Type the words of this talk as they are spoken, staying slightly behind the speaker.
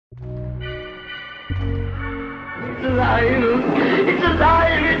It's alive! It's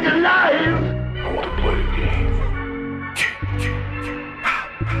alive! It's alive! I want to play a game.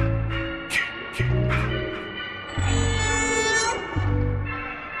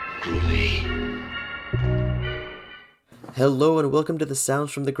 Hello and welcome to the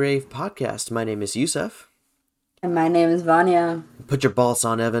Sounds from the Grave podcast. My name is Yusuf. And my name is Vanya. Put your balls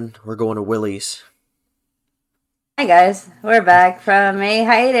on, Evan. We're going to Willie's. Hi guys, we're back from a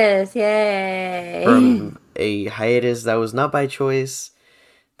hiatus. Yay! From a hiatus that was not by choice,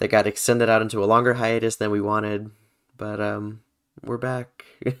 that got extended out into a longer hiatus than we wanted. But we're back.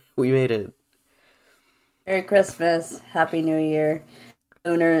 We made it. Merry Christmas, Happy New Year,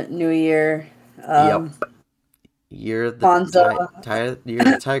 Lunar New Year. Yep. You're the you're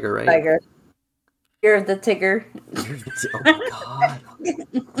the tiger, right? Tiger. You're the Tigger. Oh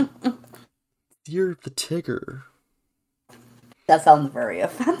God. You're the Tigger. That sounds very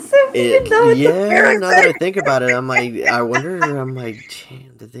offensive. Now that I think about it, I'm like,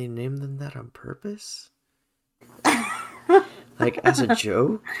 damn, did they name them that on purpose? Like, as a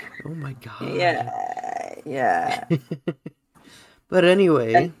joke? Oh my God. Yeah. But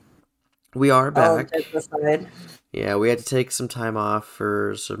anyway, we are back. Aside. Yeah, we had to take some time off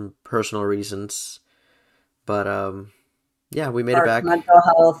for some personal reasons. But, yeah, we made it back. Mental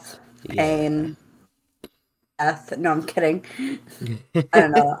health, pain, death. No, I'm kidding. I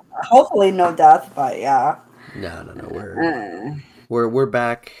don't know. Hopefully no death, but yeah. No. We're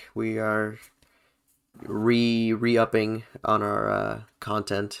back. We are re-upping on our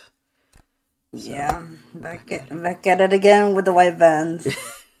content. So, yeah, back at it again with the white vans.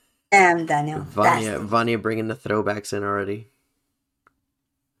 Damn, Daniel. Vanya bringing the throwbacks in already.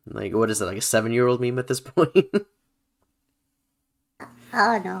 Like, what is it, like a 7-year-old meme at this point?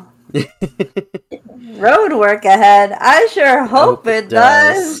 Oh, no. Road work ahead. I sure hope it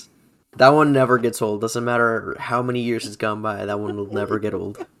does. That one never gets old. Doesn't matter how many years has gone by. That one will never get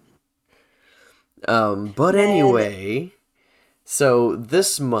old. But anyway, so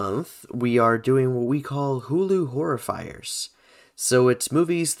this month we are doing what we call Hulu Horrifiers. So it's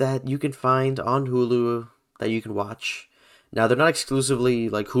movies that you can find on Hulu that you can watch. Now, they're not exclusively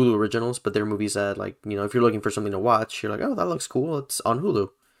like Hulu originals, but they're movies that, like, you know, if you're looking for something to watch, you're like, oh, that looks cool. It's on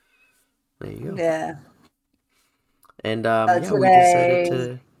Hulu. There you go. Yeah. And we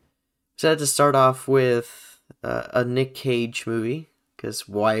decided to start off with a Nick Cage movie, because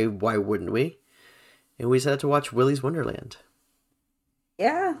why wouldn't we? And we decided to watch Willy's Wonderland.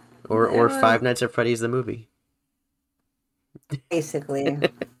 Yeah. Or Five Nights at Freddy's the movie. Basically.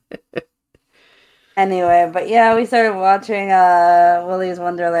 Anyway, but yeah, we started watching Willy's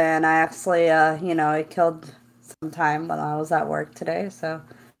Wonderland. I actually, it killed some time when I was at work today, so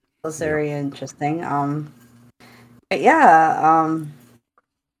it was very interesting. But yeah,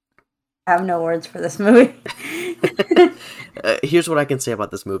 I have no words for this movie. Here's what I can say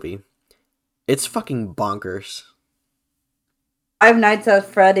about this movie. It's fucking bonkers. Five Nights at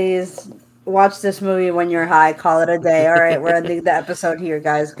Freddy's. Watch this movie when you're high. Call it a day. All right, we're ending the episode here,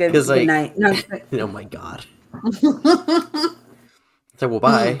 guys. Good night. No. Oh my God. So, well,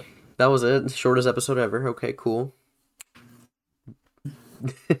 bye. That was it. Shortest episode ever. Okay, cool.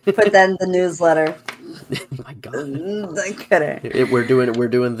 Put that in the newsletter. Oh my God. I couldn't. We're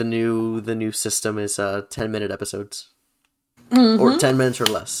doing the new system is 10-minute episodes. Or 10 minutes or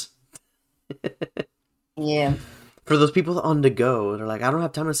less. Yeah. For those people on the go, they're like, I don't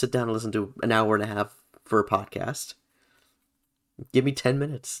have time to sit down and listen to an hour and a half for a podcast. Give me 10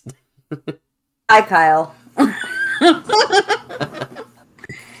 minutes. Hi, Kyle.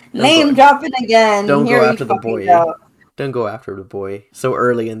 Name dropping again. Don't go after the boy. Don't go after the boy so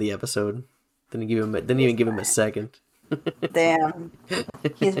early in the episode. Didn't even give him a second. Damn.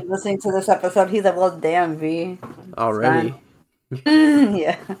 He's listening to this episode. He's like, well, damn, V. Already.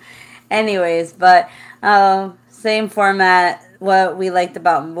 Yeah. Anyways, but same format. What we liked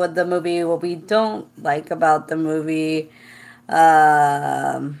about the movie, what we don't like about the movie.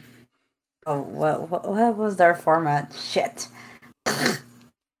 What was their format? Shit.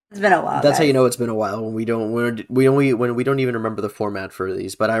 It's been a while. That's how you know it's been a while when we don't even remember the format for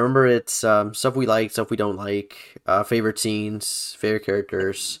these. But I remember it's stuff we like, stuff we don't like, favorite scenes, favorite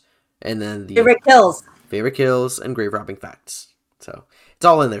characters, and then the favorite kills, and grave robbing facts. So it's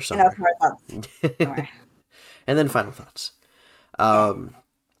all in there somewhere. And then final thoughts.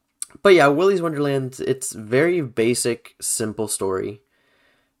 But yeah, Willy's Wonderland. It's very basic, simple story.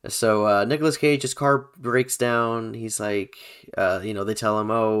 So Nicolas Cage, his car breaks down. He's like, they tell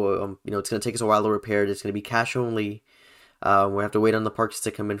him, it's going to take us a while to repair it. It's going to be cash only. We have to wait on the parks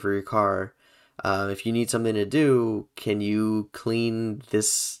to come in for your car. If you need something to do, can you clean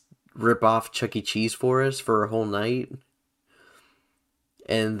this rip off Chuck E. Cheese for us for a whole night,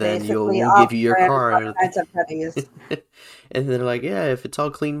 and then Basically, we'll give you your off-brand car. Five Nights at Freddy's. And then they're like, yeah, if it's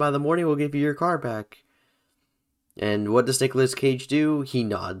all clean by the morning, we'll give you your car back. And what does Nicolas Cage do? He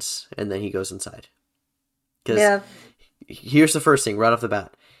nods, and then he goes inside. Because Yeah, here's the first thing right off the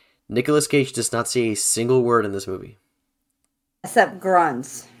bat. Nicolas Cage does not say a single word in this movie. except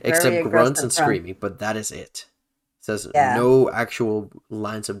grunts. Very Except grunts aggressive and screaming, but that is it. Says Yeah. no actual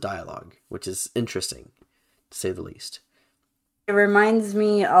lines of dialogue, which is interesting, to say the least. It reminds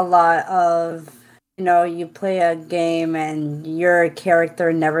me a lot of, you play a game and your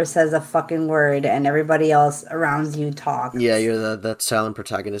character never says a fucking word and everybody else around you talks. Yeah, you're that silent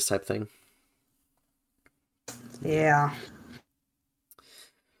protagonist type thing. Yeah.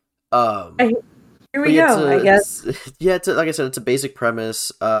 Um, Here but we yeah, go, I guess. it's like I said, it's a basic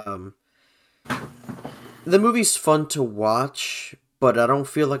premise. The movie's fun to watch, but I don't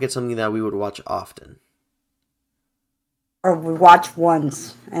feel like it's something that we would watch often. Or we watch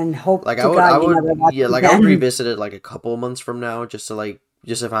once and hope Like to I would, God you never watch yeah, it like I would again. revisit it like a couple of months from now, just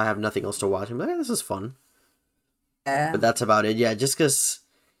if I have nothing else to watch, I'm like, this is fun. Yeah. But that's about it. Yeah, just because.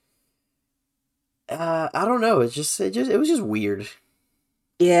 I don't know. It was just weird.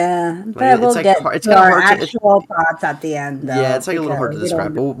 Yeah, Like, but it's we'll like get hard- it's to kinda our hard to- actual thoughts at the end, though. Yeah, it's like a little hard to because we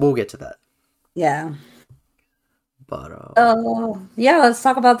don't- describe. We'll get to that. Yeah. But Oh, yeah, let's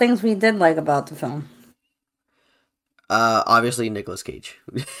talk about things we did like about the film. obviously Nicolas Cage.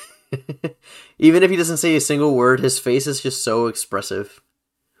 Even if he doesn't say a single word, his face is just so expressive,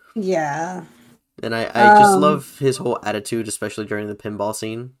 Yeah. and I just love his whole attitude, especially during the pinball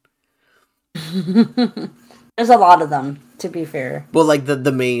scene. There's a lot of them, to be fair. Well, like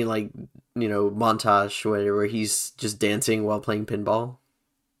the main montage where he's just dancing while playing pinball,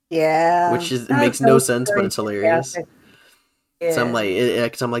 Yeah. which is it That makes was no so sense, but very it's hilarious. enthusiastic. So I'm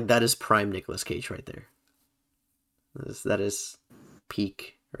Yeah. like, that is prime Nicolas Cage right there. That is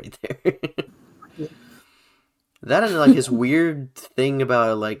peak right there. That and like his weird thing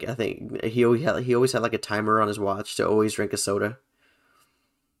about like I think he always had like a timer on his watch to always drink a soda.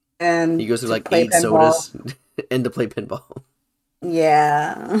 And He goes through to like play 8 pinball. sodas and to play pinball.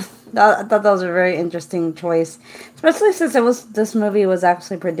 Yeah. I thought that was a very interesting choice. Especially since this movie was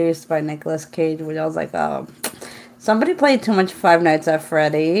actually produced by Nicolas Cage, which I was like, oh, somebody played too much Five Nights at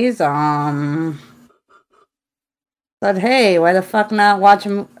Freddy's. But hey, why the fuck not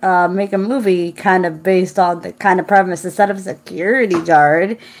make a movie kind of based on the kind of premise instead of a security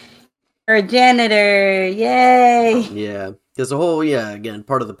guard or a janitor? Yay! Yeah, because again,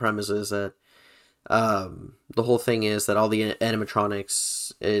 part of the premise is that the whole thing is that all the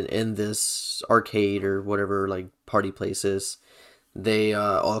animatronics in this arcade or whatever like party place is, they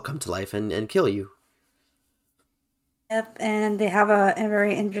all come to life and kill you. Yep, and they have a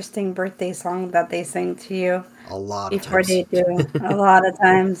very interesting birthday song that they sing to you A lot of before times. they do. A lot of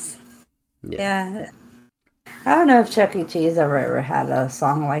times. Yeah. I don't know if Chuck E. Cheese ever had a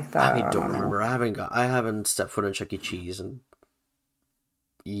song like that. I don't know. remember. I haven't stepped foot in Chuck E. Cheese in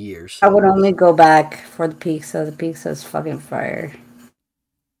years. I would only go back for the pizza. The pizza is fucking fire.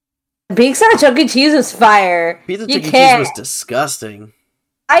 The pizza at Chuck E. Cheese is fire. Pizza You Chuck E. Cheese can't. was disgusting.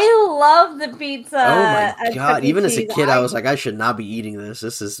 I love the pizza. Oh my at god! Chuck E. Even as a Cheese. kid, I was like, I should not be eating this.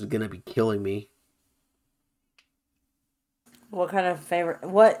 This is gonna be killing me.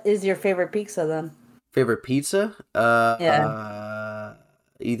 What is your favorite pizza then? Favorite pizza? Yeah.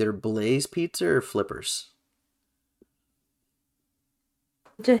 Either Blaze Pizza or Flippers.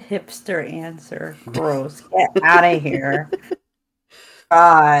 Such a hipster answer. Gross. Get out of here.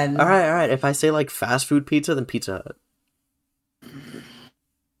 God. All right. If I say like fast food pizza, then Pizza Hut.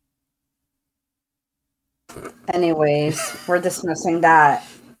 Anyways, we're dismissing that.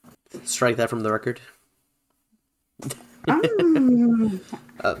 Strike that from the record.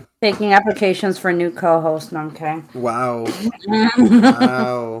 Taking applications for new co-host. No, I'm kidding. Wow.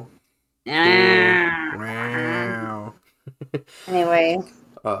 Wow. Ah. Wow. Anyway,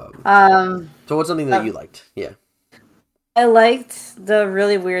 So what's something that you liked? Yeah. I liked the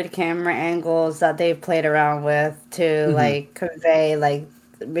really weird camera angles that they played around with to like convey like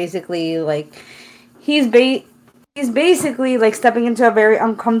basically like he's basically like stepping into a very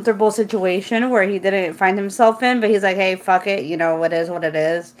uncomfortable situation where he didn't find himself in, but he's like, hey, fuck it, it is what it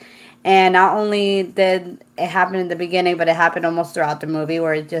is. And not only did it happen in the beginning, but it happened almost throughout the movie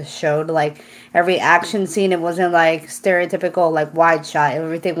where it just showed like every action scene. It wasn't like stereotypical like wide shot.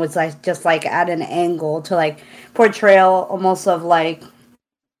 Everything was like just like at an angle to like portrayal almost of like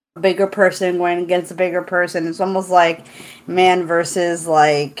a bigger person going against a bigger person. It's almost like man versus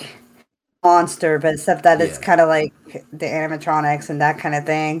like monster, but except that it's Yeah. kind of like the animatronics and that kind of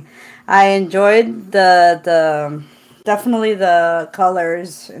thing. I enjoyed the definitely the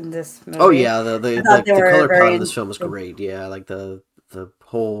colors in this Oh movie. yeah, the I thought like they the were color palette in very this film is great. Yeah, like the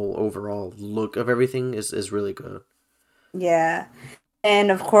whole overall look of everything is really good. yeah.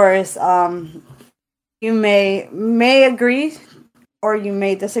 And of course, you may agree or you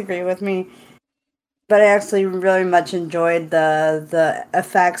may disagree with me, but I actually really much enjoyed the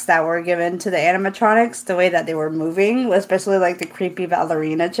effects that were given to the animatronics, the way that they were moving, especially like the creepy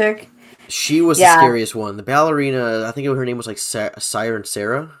ballerina chick. She was the Yeah, scariest one. The ballerina, I think her name was like Siren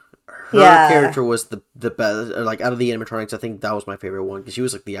Sarah. Her yeah, character was the best. Like out of the animatronics, I think that was my favorite one because she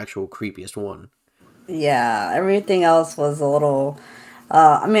was like the actual creepiest one. yeah. Everything else was a little,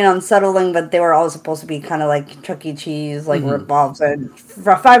 I mean, unsettling, but they were all supposed to be kind of like Chuck E. Cheese, like Hmm. ripoffs and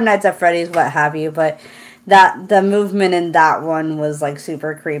Five Nights at Freddy's, what have you. But that the movement in that one was like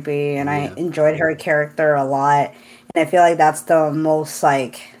super creepy, and I Yeah. enjoyed her character a lot. And I feel like that's the most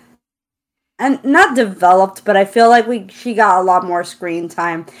like and not developed, but I feel like we she got a lot more screen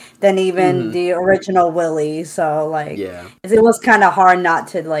time than even Hmm. the original Willy. So like Yeah. it was kind of hard not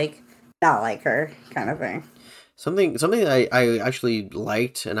to like not like her kind of thing. Something I actually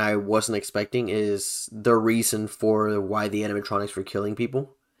liked and I wasn't expecting is the reason for why the animatronics were killing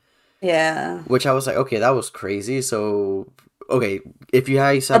people. Yeah, Which I was like, okay, that was crazy. So, okay, if you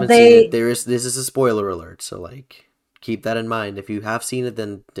guys but haven't seen it, they this is a spoiler alert. So, like, keep that in mind. If you have seen it,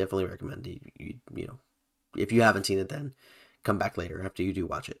 then definitely recommend it. You know, if you haven't seen it, then come back later after you do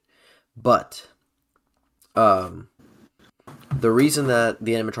watch it. But, um, the reason that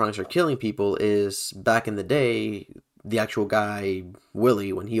the animatronics are killing people is back in the day, the actual guy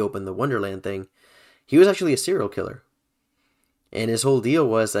Willie, when he opened the Wonderland thing, he was actually a serial killer. And his whole deal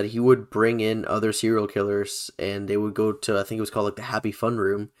was that he would bring in other serial killers and they would go to, I think it was called like the Happy Fun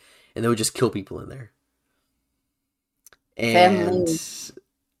Room, and they would just kill people in there. And, family.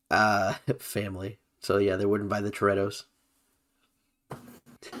 family. So yeah, they would invite the Torettos.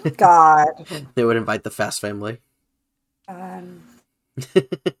 God, They would invite the Fast family. um,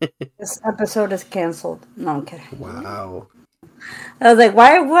 this episode is canceled. No, I'm kidding. Wow. I was like,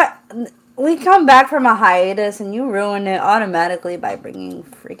 why? What? We come back from a hiatus and you ruin it automatically by bringing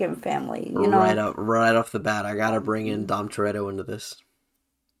freaking family. You know. Right off the bat, I gotta bring in Dom Toretto into this.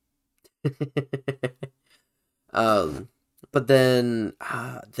 um, but then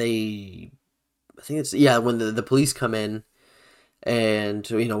I think it's yeah, when the police come in and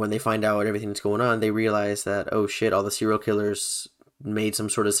when they find out everything that's going on, they realize that oh shit, all the serial killers made some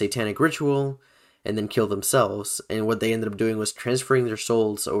sort of satanic ritual and then killed themselves. And what they ended up doing was transferring their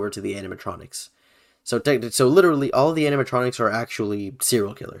souls over to the animatronics. So literally, all the animatronics are actually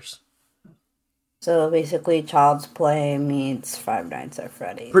serial killers. So basically, Child's Play meets Five Nights at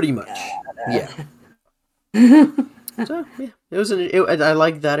Freddy's. Pretty much, yeah. Yeah. So yeah, I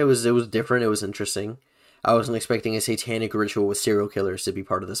like that. It was different. It was interesting. I wasn't expecting a satanic ritual with serial killers to be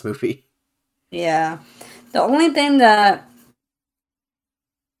part of this movie. Yeah. The only thing that.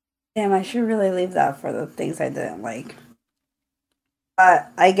 Damn, I should really leave that for the things I didn't like.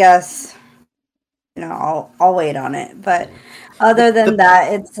 But I guess, I'll wait on it. But other than The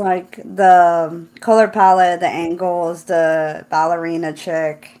that, it's like the color palette, the angles, the ballerina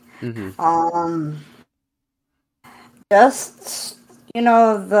chick. hmm Um, just,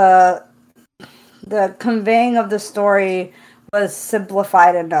 the conveying of the story was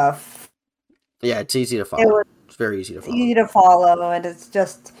simplified enough. Yeah, it's easy to It follow. was It's very easy to follow. easy to follow, and it's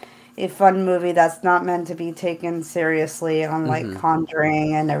just a fun movie that's not meant to be taken seriously, unlike Hmm.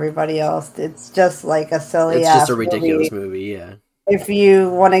 Conjuring and everybody else. It's just like a silly It's just ass a movie. ridiculous movie. Yeah, If you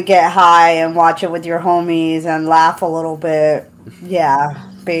want to get high and watch it with your homies and laugh a little bit, yeah,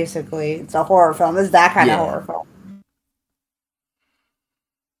 basically, it's a horror film. It's that kind of yeah. horror film.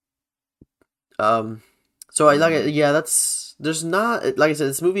 Um, so I like it. Yeah, that's there's not like I said.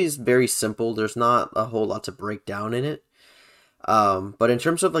 This movie is very simple. There's not a whole lot to break down in it. But in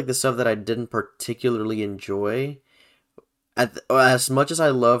terms of like the stuff that I didn't particularly enjoy, as much as I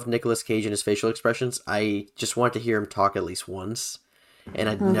love Nicolas Cage and his facial expressions, I just wanted to hear him talk at least once, and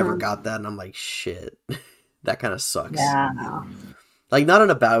I never Hmm. got that, and I'm like, shit, that kind of sucks. Yeah, Like not in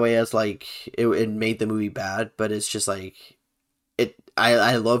a bad way, as like it made the movie bad, but it's just like it.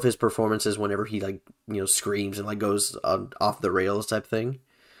 I love his performances whenever he like screams and like goes off the rails type thing.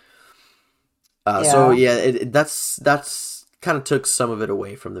 So yeah, yeah, that's kind of took some of it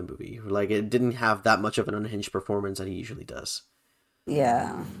away from the movie. Like it didn't have that much of an unhinged performance that he usually does.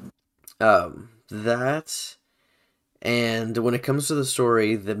 yeah. That and when it comes to the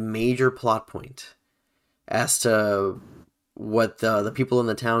story, the major plot point as to what the people in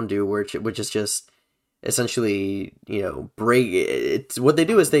the town do, which is just essentially, break it. What they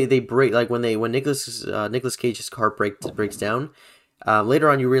do is they break, like when Nicolas Cage's car breaks down. Later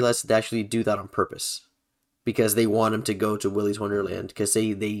on, you realize that they actually do that on purpose because they want him to go to Willy's Wonderland because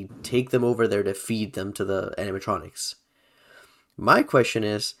they take them over there to feed them to the animatronics. My question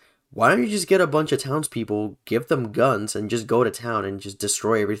is, why don't you just get a bunch of townspeople, give them guns, and just go to town and just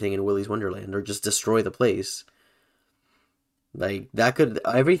destroy everything in Willy's Wonderland, or just destroy the place? Like, that could,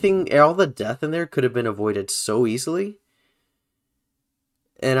 everything, all the death in there could have been avoided so easily.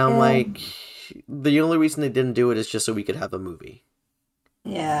 And I'm like, the only reason they didn't do it is just so we could have a movie.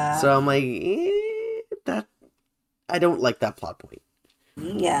 Yeah. So I'm like, I don't like that plot point.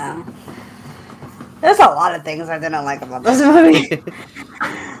 Yeah. There's a lot of things I didn't like about this movie.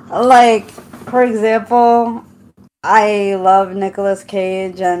 Like, for example, I love Nicolas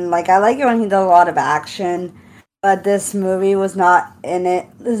Cage, and like I like it when he does a lot of action. But this movie was not in it.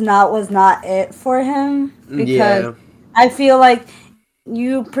 Was not it for him because I feel like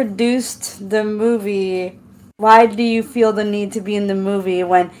you produced the movie. Why do you feel the need to be in the movie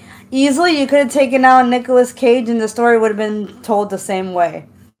when easily you could have taken out Nicolas Cage and the story would have been told the same way?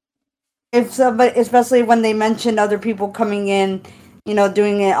 If somebody, especially when they mentioned other people coming in,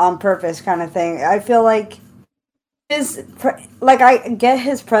 doing it on purpose, kind of thing. I feel like I get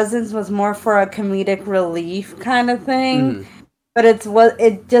his presence was more for a comedic relief kind of thing, but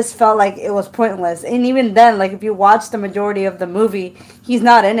it just felt like it was pointless. And even then, like if you watch the majority of the movie, he's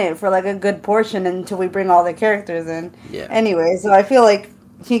not in it for like a good portion until we bring all the characters in. Yeah. Anyway, so I feel like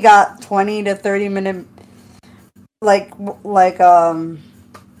he got 20 to 30 minute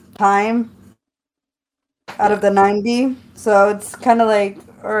time out of the 90, so it's kind of like,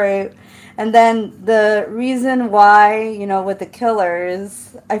 all right. And then the reason why, with the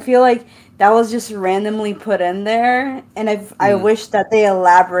killers, I feel like that was just randomly put in there, and I wish that they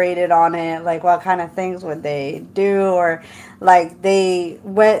elaborated on it, like what kind of things would they do, or like they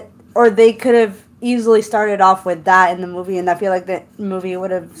could have easily started off with that in the movie, and I feel like the movie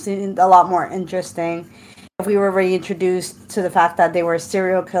would have seemed a lot more interesting if we were reintroduced to the fact that they were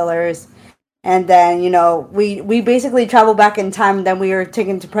serial killers. And then, we basically travel back in time, and then we are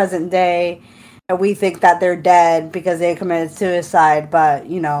taken to present day, and we think that they're dead because they committed suicide, but, I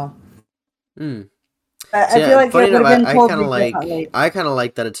feel like it would have been totally differently. I kind of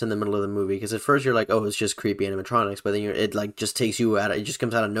like that it's in the middle of the movie, because at first you're like, oh, it's just creepy animatronics, but then it like just takes you out, it just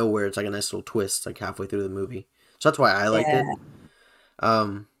comes out of nowhere. It's like a nice little twist, like halfway through the movie. So that's why I liked it.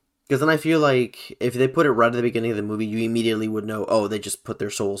 Because then I feel like if they put it right at the beginning of the movie, you immediately would know, oh, they just put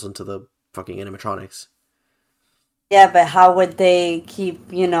their souls into the fucking animatronics. Yeah, but how would they keep,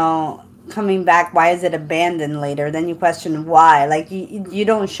 coming back? Why is it abandoned later? Then you question why. Like, you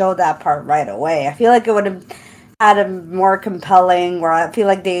don't show that part right away. I feel like it would have had a more compelling, where I feel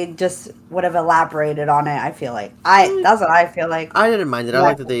like they just would have elaborated on it. I feel like that's what I feel like. I didn't mind it. I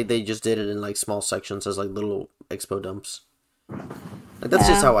like that they just did it in like small sections as like little expo dumps. Like that's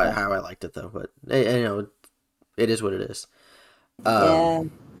just how I liked it though. But it is what it is.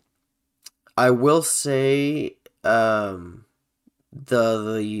 I will say, the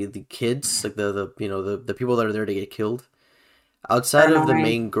kids, like the people that are there to get killed, outside of the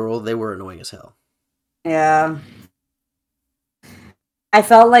main girl, they were annoying as hell. Yeah, I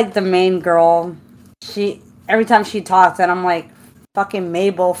felt like the main girl, every time she talks, and I'm like, fucking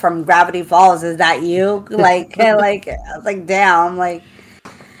Mabel from Gravity Falls, is that you? Like, damn, like,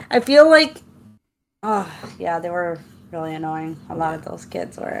 I feel like, oh yeah, they were really annoying. A lot of those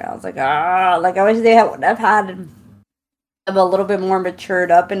kids were. I was like, I wish they would have had a little bit more matured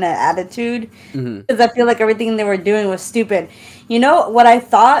up in the attitude, because I feel like everything they were doing was stupid. You know what I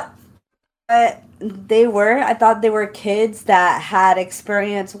thought they were? I thought they were kids that had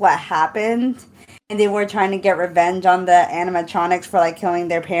experienced what happened, and they were trying to get revenge on the animatronics for like killing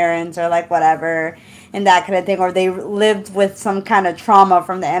their parents or like whatever and that kind of thing, or they lived with some kind of trauma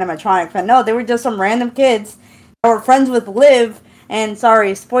from the animatronics. But no, they were just some random kids or friends with Liv, and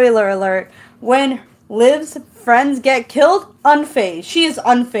sorry, spoiler alert, when Liv's friends get killed, unfazed. She is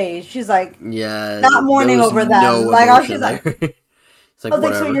unfazed. She's like, not mourning over them. No like, she's like, it's like, I was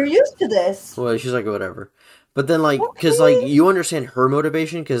like, so you're used to this. Well, she's like, whatever. But then, like, because, like, you understand her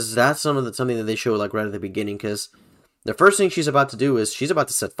motivation, because that's something that they show, like, right at the beginning, because the first thing she's about to do is she's about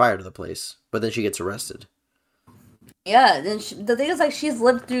to set fire to the place, but then she gets arrested. Yeah, and the thing is, like, she's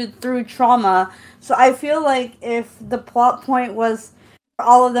lived through trauma, so I feel like if the plot point was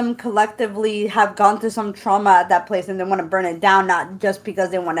all of them collectively have gone through some trauma at that place and they want to burn it down, not just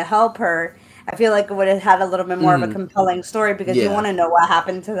because they want to help her, I feel like it would have had a little bit more of a compelling story because you Yeah. want to know what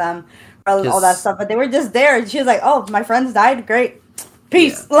happened to them, all that 'Cause- stuff. But they were just there, and she was like, "Oh, my friends died. Great,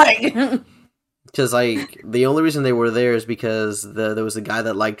 peace." Yeah. Like, Because, like, the only reason they were there is because there was a guy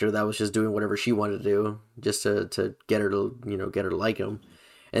that liked her that was just doing whatever she wanted to do, just to get her to, get her to like him.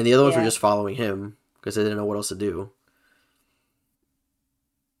 And the other ones were Yeah. just following him, because they didn't know what else to do.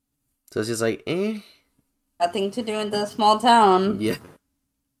 So it's just like, nothing to do in this small town, yeah.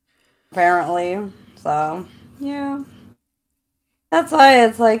 apparently. So, yeah. That's why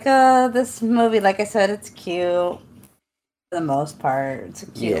it's like, this movie, like I said, it's cute. For the most part. It's a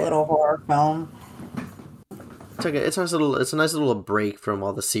cute Yeah. little horror film. It's a nice little break from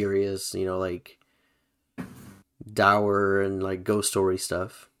all the serious, like, dour and, like, ghost story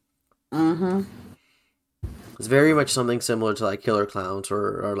stuff. Mm-hmm. It's very much something similar to, like, Killer Clowns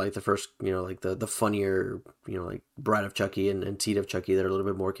or like, the first, like, the funnier, like, Bride of Chucky and Seed of Chucky that are a little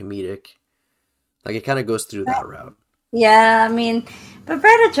bit more comedic. Like, it kind of goes through that route. Yeah, I mean, but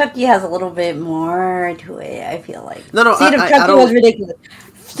Bride of Chucky has a little bit more to it, I feel like. No, Seed of I Chucky don't... was ridiculous.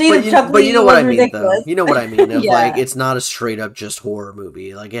 Seed of Chucky but you know what was I mean, ridiculous. though. You know what I mean. Of, Yeah. Like, it's not a straight up just horror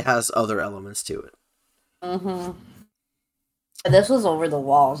movie. Like, it has other elements to it. Mm-hmm. But this was over the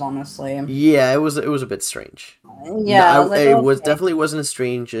walls, honestly. Yeah, it was a bit strange. Yeah, No, I was like, it was okay. definitely wasn't as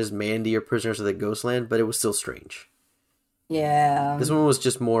strange as Mandy or Prisoners of the Ghostland, but it was still strange. Yeah. This one was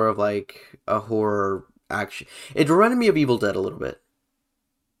just more of like a horror action. It reminded me of Evil Dead a little bit,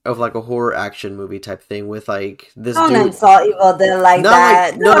 of like a horror action movie type thing with like this Don't dude. insult Evil Dead like Not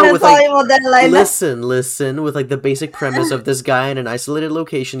that. like- no, Don't with, insult like, Evil Dead like that. Listen, with like the basic premise of this guy in an isolated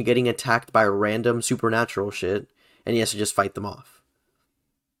location getting attacked by random supernatural shit, and he has to just fight them off.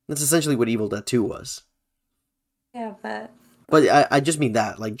 That's essentially what Evil Dead 2 was. Yeah, but But I just mean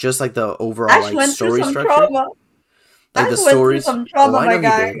that, like, just like the overall Ash like went through story some structure, trauma. like Ash the went through stories. some trauma, I my know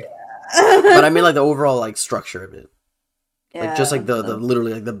guy. he did. But I mean, like the overall like structure of it, like just like the so-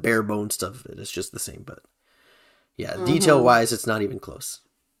 literally like the bare bone stuff of it. It's just the same, but yeah, Mm-hmm. detail wise, it's not even close.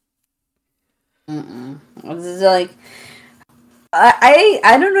 It's just like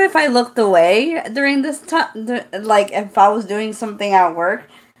I don't know if I looked away during this time, like if I was doing something at work.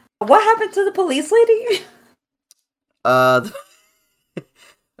 What happened to the police lady?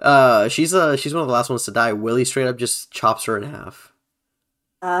 She's one of the last ones to die. Willie straight up just chops her in half.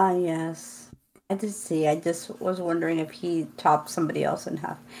 Ah, yes. I did see. I just was wondering if he chopped somebody else in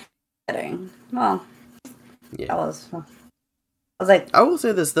half. Kidding. Well, Yeah, that was. I was like, I will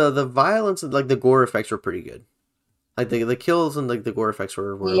say this: the violence and like the gore effects were pretty good. Like the kills and like the gore effects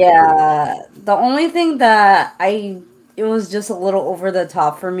were pretty good. yeah. The only thing that it was just a little over the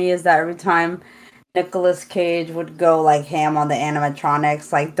top for me is that every time Nicolas Cage would go like ham on the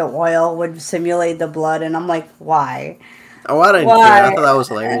animatronics, like the oil would simulate the blood, and I'm like, why? Oh, I didn't Why? care. I thought that was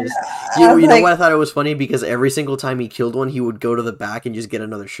hilarious. I was You know like- what I thought it was funny? Because every single time he killed one, he would go to the back and just get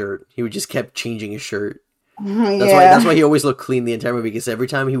another shirt. He would just kept changing his shirt. That's why he always looked clean the entire movie. Because every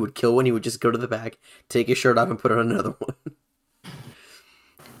time he would kill one, he would just go to the back, take his shirt off, and put on another one. I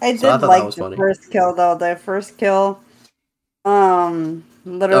So I did thought that like was the funny. first kill though. The first kill, Oh,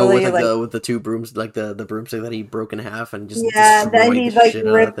 literally with like with the two brooms, like the broomstick that he broke in half and just yeah. Then destroyed he the like shit out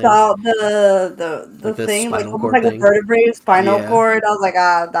of ripped thing. out the Like the thing, like spinal almost cord like a thing. vertebrae spinal Yeah. cord. I was like,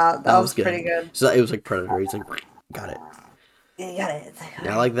 that That was good. pretty good. So it was like Predator. He's like, got it. Yeah, you got it. It's like,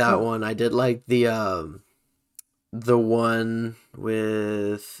 Yeah, I like that one. I did like the one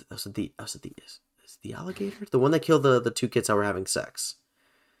with is the alligator? The one that killed the two kids that were having sex.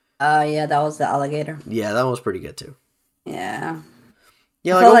 Yeah, that was the alligator. Yeah, that one was pretty good too. Yeah.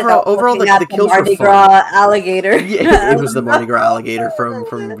 Yeah, I like felt like I was overall looking the at kills Mardi were fun. Gras alligator. Yeah, it was the Mardi Gras alligator from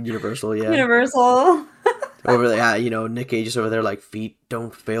Universal. Yeah, Universal. over there, yeah, Nick Cage is over there like feet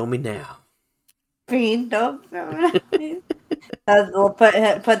don't fail me now. Feet don't. We'll put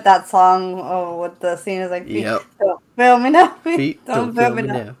that song with the scene is like feet Yep. don't fail me now. Feet don't fail me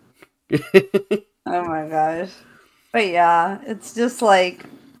now. Oh my gosh. But yeah, it's just like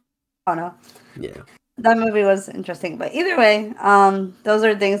I don't know. Yeah. That movie was interesting. But either way, those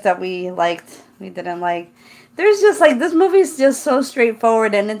are things that we liked, we didn't like. There's just like this movie's just so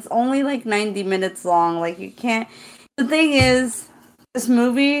straightforward and it's only like 90 minutes long. Like you can't the thing is this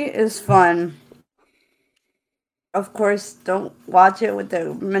movie is fun. Of course, don't watch it with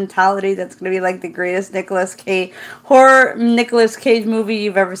the mentality that's going to be like the greatest Nicolas Cage movie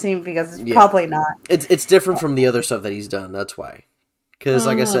you've ever seen because it's Yeah. probably not. It's different from the other stuff that he's done. That's why. Because,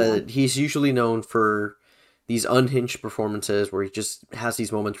 like I said, he's usually known for these unhinged performances where he just has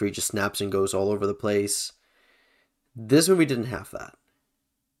these moments where he just snaps and goes all over the place. This movie didn't have that.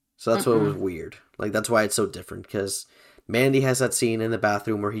 So that's what was weird. Like, that's why it's so different. Because Mandy has that scene in the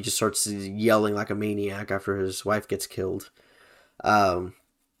bathroom where he just starts yelling like a maniac after his wife gets killed.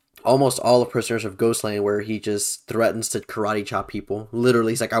 Almost all of Prisoners of Ghostland, where he just threatens to karate chop people.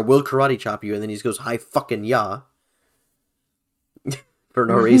 Literally, he's like, "I will karate chop you," and then he goes, "Hi fucking ya," for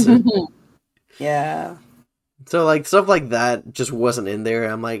no reason. Yeah. So like stuff like that just wasn't in there.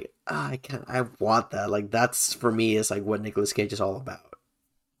 I'm like, I can't. I want that. Like that's for me is like what Nicolas Cage is all about.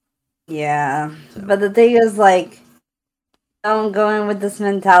 Yeah. But the thing is, like, I'm going with this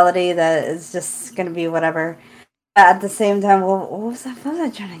mentality that it's just gonna be whatever. At the same time, what was I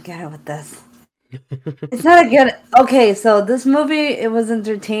trying to get at with this? It's not a good. Okay, so this movie, it was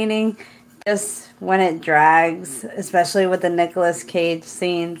entertaining just when it drags, especially with the Nicolas Cage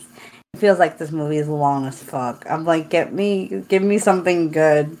scenes. It feels like this movie is long as fuck. I'm like, give me something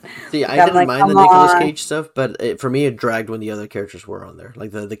good. See, I I'm didn't like, mind the come Nicolas on. Cage stuff, but for me, it dragged when the other characters were on there,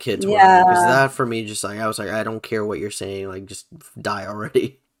 like the kids were on Yeah. there. Because that for me, just like I was like, I don't care what you're saying, like just die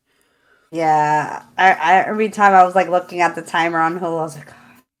already. Yeah, I every time I was like looking at the timer on Hulu, I was like, "God,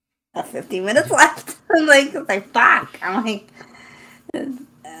 I have 15 minutes left." I'm like, fuck. I'm like,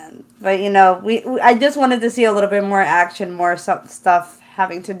 but you know, I just wanted to see a little bit more action, more stuff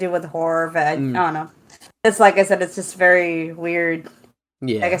having to do with horror. But I don't know. It's like I said, it's just very weird.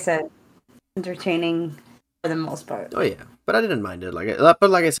 Yeah. Like I said, entertaining for the most part. Oh yeah, but I didn't mind it. But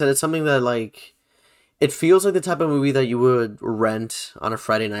like I said, it's something that like. It feels like the type of movie that you would rent on a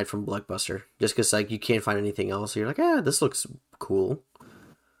Friday night from Blockbuster, just because like you can't find anything else. You're like, this looks cool.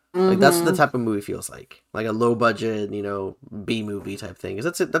 Like that's the type of movie feels like a low budget, B movie type thing.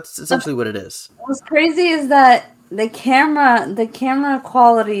 'Cause that's essentially what it is. What's crazy is that the camera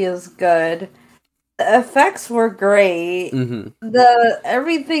quality is good. The effects were great.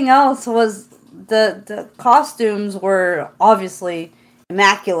 Everything else was the costumes were obviously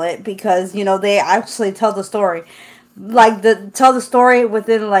immaculate because they actually tell the story, like tell the story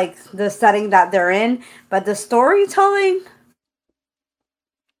within like the setting that they're in, but the storytelling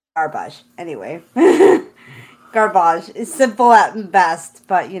garbage anyway. Garbage. It's simple at best,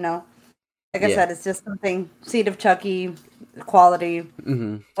 but like I said, it's just something Seed of Chucky quality.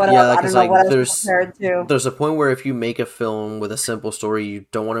 What else? I don't know what else compared to. There's a point where if you make a film with a simple story, you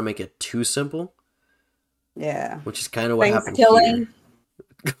don't want to make it too simple. Yeah, which is kind of what happened Thanksgiving. here.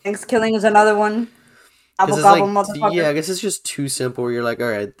 Thanksgiving is another one. Motherfucker. Yeah, I guess it's just too simple. Where you're like, all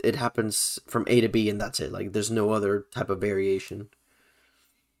right, it happens from A to B, and that's it. Like, there's no other type of variation.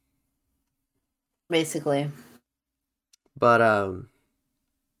 Basically. But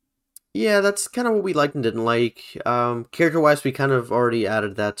yeah, that's kind of what we liked and didn't like. Character-wise, we kind of already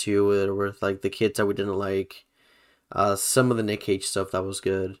added that to it with like the kids that we didn't like. Some of the Nick Cage stuff that was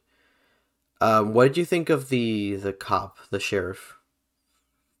good. What did you think of the cop, the sheriff?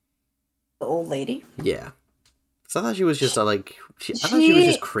 The old lady? Yeah. So I thought she was just I thought she was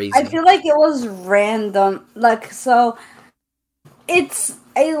just crazy. I feel like it was random. Like, so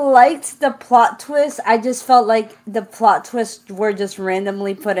I liked the plot twist. I just felt like the plot twists were just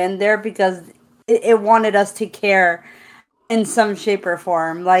randomly put in there because it wanted us to care in some shape or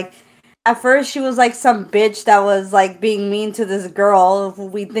form. Like, at first she was like some bitch that was like being mean to this girl who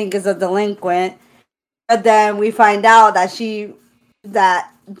we think is a delinquent. But then we find out that she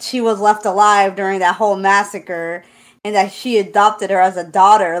was left alive during that whole massacre and that she adopted her as a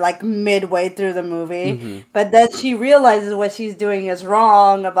daughter like midway through the movie. But then she realizes what she's doing is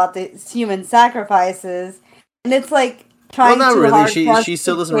wrong about the human sacrifices. And it's like trying not too really. hard. She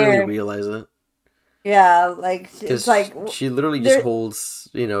still doesn't really realize it. Yeah, like it's like she literally just holds,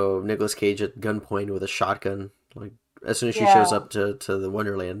 Nicolas Cage at gunpoint with a shotgun, like as soon as she shows up to the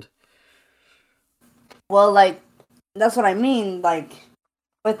Wonderland. Well, like that's what I mean, like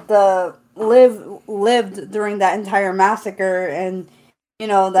with the lived during that entire massacre, and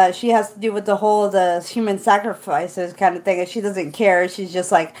that she has to do with the human sacrifices kind of thing, and she doesn't care. She's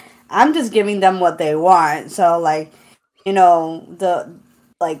just like, I'm just giving them what they want, so like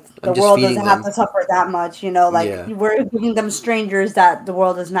the world doesn't have to suffer that much, we're giving them strangers that the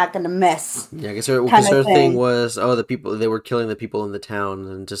world is not going to miss. Yeah, because her thing was, they were killing the people in the town,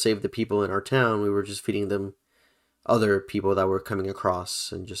 and to save the people in our town, we were just feeding them other people that were coming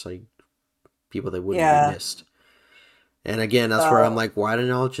across, and just like people they wouldn't be missed. And again, that's where I'm like, why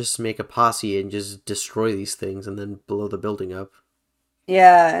didn't y'all just make a posse and just destroy these things and then blow the building up?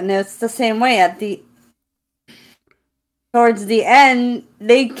 Yeah, and it's the same way towards the end,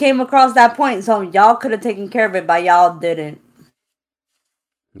 they came across that point, so y'all could have taken care of it, but y'all didn't.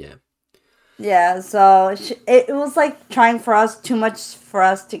 Yeah. Yeah, so it was like trying too much for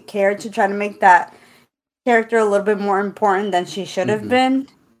us to care, to try to make that character a little bit more important than she should have been.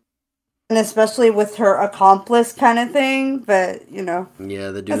 and especially with her accomplice kind of thing. But Yeah,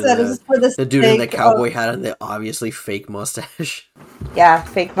 the I dude in said it was for the the sake cowboy of, hat and the obviously fake mustache. yeah,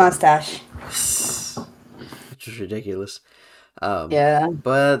 fake mustache. Which is ridiculous. Yeah.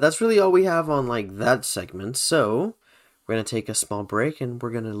 But that's really all we have on like that segment. So we're gonna take a small break and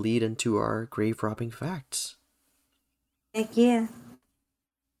we're gonna lead into our grave robbing facts. Heck yeah.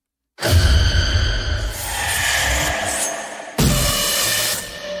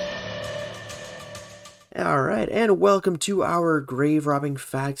 All right, and welcome to our grave robbing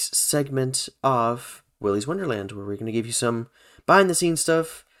facts segment of Willy's Wonderland, where we're gonna give you some behind the scenes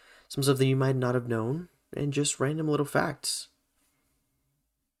stuff, some stuff that you might not have known, and just random little facts.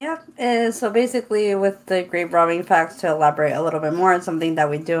 Yep. So basically, with the grave robbing facts, to elaborate a little bit more, it's something that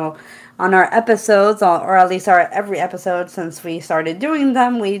we do on our episodes, or at least our every episode since we started doing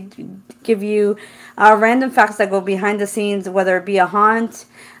them. We give you random facts that go behind the scenes, whether it be a haunt,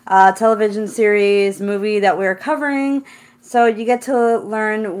 television series, movie that we're covering. So you get to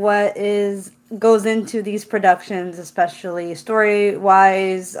learn what goes into these productions, especially story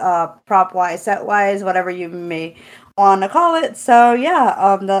wise, prop wise, set wise, whatever you may want to call it. So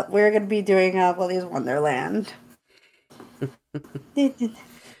yeah, that we're gonna be doing Willy's Wonderland.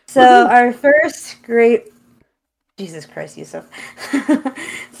 So our first great Jesus Christ, Yusuf.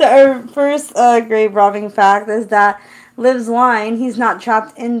 So our first grave robbing fact is that Liv's line, he's not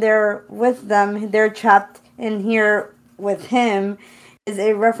trapped in there with them, they're trapped in here with him, is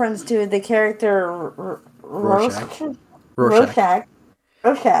a reference to the character Rorschach. Rorschach.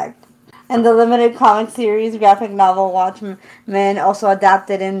 And the limited comic series graphic novel Watchmen, also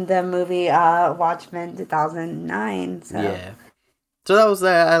adapted in the movie Watchmen 2009. So. Yeah. So that was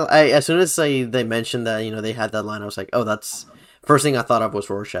that. I as soon as they mentioned that they had that line, I was like, oh, that's first thing I thought of was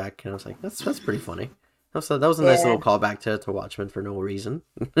Rorschach, and I was like, that's pretty funny. That was a nice little callback to Watchmen for no reason.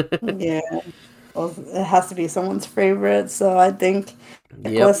 Yeah. Well, it has to be someone's favorite, so I think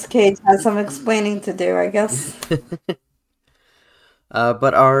Nicolas Cage has some explaining to do, I guess.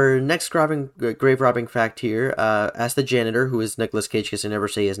 But our next grave robbing fact here, as the janitor, who is Nicolas Cage, because they never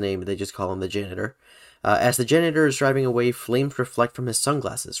say his name, they just call him the janitor. As the janitor is driving away, flames reflect from his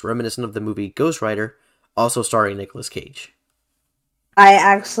sunglasses, reminiscent of the movie Ghost Rider, also starring Nicolas Cage. I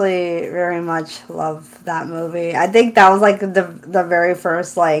actually very much love that movie. I think that was like the very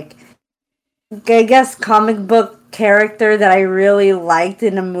first, like, I guess, comic book character that I really liked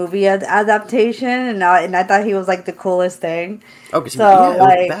in a movie adaptation, and I thought he was like the coolest thing. Oh, because it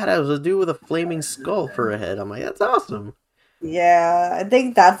was badass. It was a dude with a flaming skull for a head. I'm like, that's awesome. Yeah, I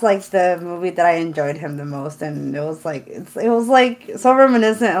think that's like the movie that I enjoyed him the most, and it was like so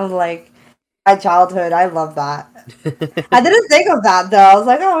reminiscent of like my childhood. I love that. I didn't think of that though. I was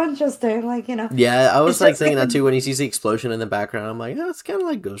like, oh, interesting. Like Yeah, I was like thinking that too when he sees the explosion in the background. I'm like, oh, it's kind of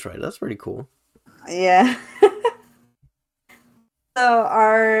like Ghost Rider. That's pretty cool. Yeah. So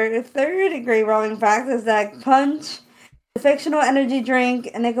our third grave robbing fact is that Punch, the fictional energy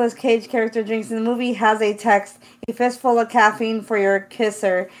drink a Nicolas Cage character drinks in the movie, has a text, "A fistful of caffeine for your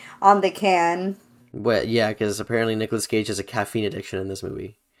kisser," on the can. Well, yeah, because apparently Nicolas Cage has a caffeine addiction in this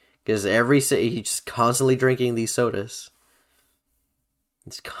movie. Because he's just constantly drinking these sodas.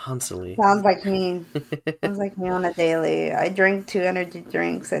 It's constantly. Sounds like me. Sounds like me on a daily. I drink 2 energy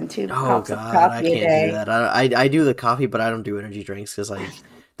drinks and 2 cups of coffee a day. I can't do that. I do the coffee, but I don't do energy drinks because like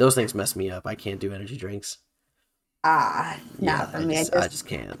those things mess me up. I can't do energy drinks. Not for me. I just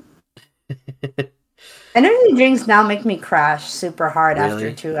can't. Energy drinks now make me crash super hard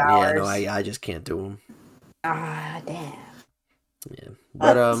after 2 hours. Yeah, no, I just can't do them. Damn. Yeah,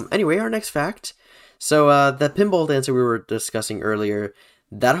 but anyway, our next fact. So the pinball dancer we were discussing earlier,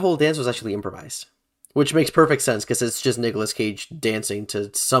 that whole dance was actually improvised, which makes perfect sense because it's just Nicolas Cage dancing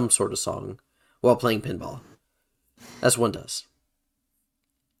to some sort of song while playing pinball. As one does.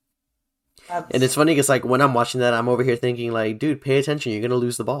 And it's funny because like when I'm watching that, I'm over here thinking like, dude, pay attention, you're gonna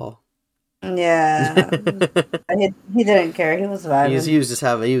lose the ball. Yeah, he didn't care. He was vibing. He was just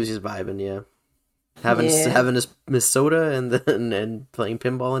vibing, yeah. Having his soda and playing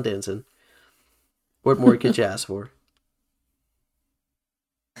pinball and dancing. What more could you ask for?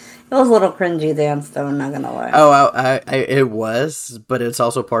 It was a little cringy dance, though. I'm not gonna lie. Oh, it was, but it's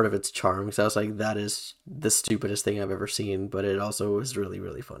also part of its charm. Because I was like, that is the stupidest thing I've ever seen, but it also was really,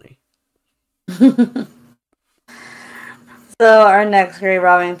 really funny. So our next grave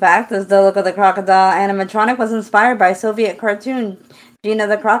robbing fact is the look of the crocodile animatronic was inspired by Soviet cartoon Gina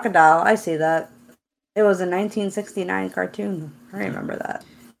the Crocodile. I see that. It was a 1969 cartoon. I remember that.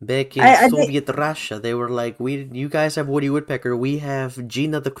 Back in Soviet Russia, they were like, you guys have Woody Woodpecker, we have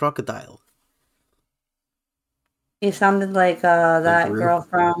Gina the Crocodile. He sounded like that Gru? girl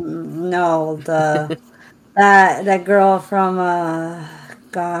from no the that girl from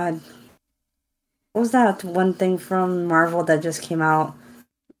God. What was that one thing from Marvel that just came out?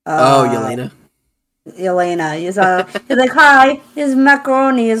 Oh, Yelena. Elena. He's like, hi, this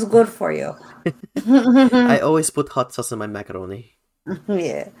macaroni is good for you. I always put hot sauce in my macaroni.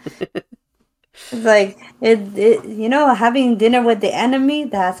 Yeah. It's like having dinner with the enemy,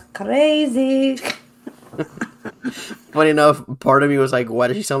 that's crazy. Funny enough, part of me was like, why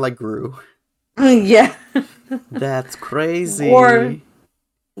does she sound like Gru? Yeah. That's crazy. Or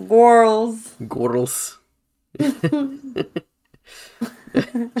girls. Girls.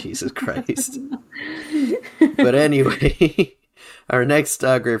 Jesus Christ. But anyway, our next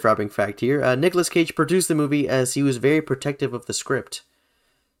grave robbing fact here. Nicolas Cage produced the movie as he was very protective of the script.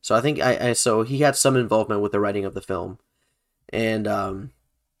 So I think so he had some involvement with the writing of the film. And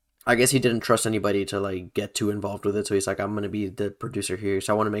I guess he didn't trust anybody to like get too involved with it. So he's like, I'm going to be the producer here.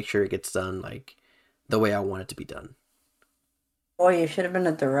 So I want to make sure it gets done like the way I want it to be done. Boy, you should have been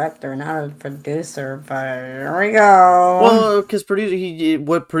a director, not a producer. But here we go. Well, because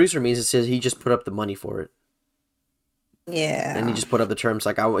what producer means is he just put up the money for it. Yeah. And he just put up the terms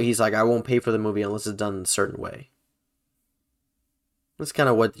like he's like, I won't pay for the movie unless it's done a certain way. That's kind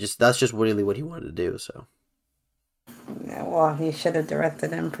of that's just really what he wanted to do. So. Yeah, well, he should have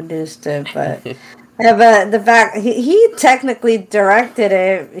directed and produced it, but yeah, but the fact he technically directed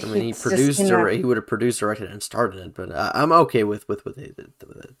it. I mean, he produced it. He would have produced, directed, and starred in it. But I'm okay with what they did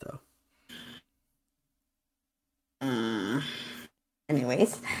with it, though.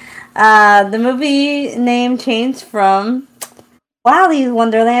 Anyways, the movie name changed from Wally's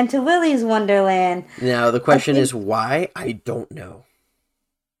Wonderland to Willy's Wonderland. Now the question is why? I don't know.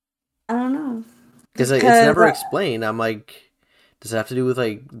 I don't know. Because it's never explained. I'm like, does it have to do with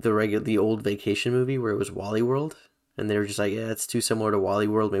like the old vacation movie where it was Wally World, and they were just like, yeah, it's too similar to Wally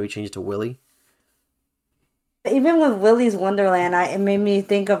World. Maybe change it to Willy. Even with Willy's Wonderland, it made me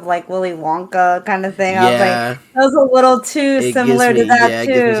think of like Willy Wonka kind of thing. Yeah. I was like, that was a little too similar to that too. Yeah, it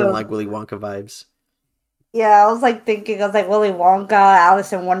gives me some like Willy Wonka vibes. Yeah, I was like Willy Wonka,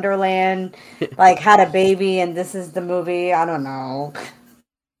 Alice in Wonderland, like had a baby, and this is the movie. I don't know.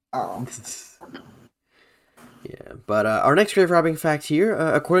 Oh. Yeah, but our next grave robbing fact here,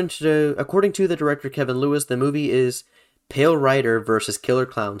 according to the director Kevin Lewis, the movie is Pale Rider versus Killer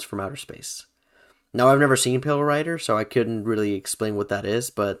Clowns from Outer Space. Now, I've never seen Pale Rider, so I couldn't really explain what that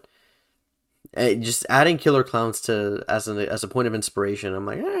is, but just adding Killer Clowns as a point of inspiration, I'm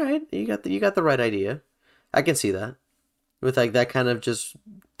like, all right, you got the right idea. I can see that with like that kind of just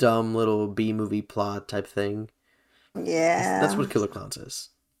dumb little B movie plot type thing. Yeah, that's what Killer Clowns is.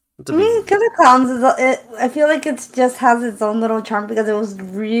 Killer Clowns is. I feel like it just has its own little charm because it was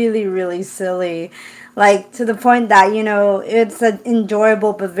really, really silly, like to the point that it's an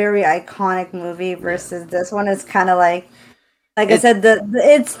enjoyable but very iconic movie. Versus this one is kind of like I said,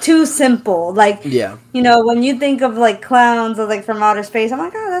 it's too simple. Like when you think of like clowns or like from outer space, I'm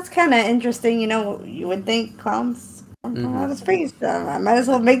like, oh, that's kind of interesting. You would think clowns from outer space. I might as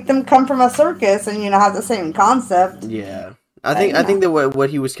well make them come from a circus and have the same concept. Yeah. I think that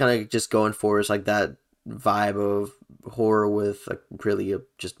what he was kind of just going for is like that vibe of horror with like really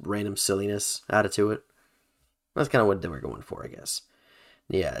just random silliness added to it. That's kind of what they were going for, I guess.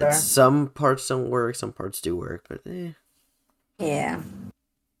 Yeah, sure. Some parts don't work, some parts do work, but yeah.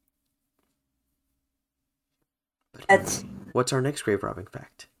 But what's our next grave robbing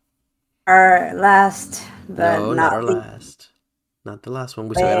fact? Our last, but no, not our last. Not the last one.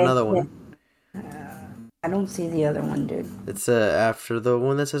 We still got another one. I don't see the other one, dude. It's after the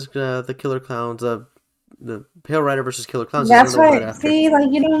one that says the Killer Clowns, the Pale Rider versus Killer Clowns. That's right. See,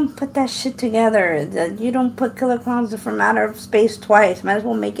 like you don't put that shit together. You don't put Killer Clowns from Outer Space twice. Might as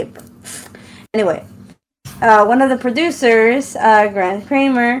well make it. Anyway, one of the producers, Grant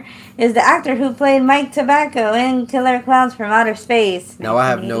Kramer, is the actor who played Mike Tobacco in Killer Clowns from Outer Space. Now I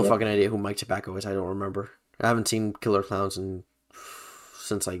have no fucking idea who Mike Tobacco is. I don't remember. I haven't seen Killer Clowns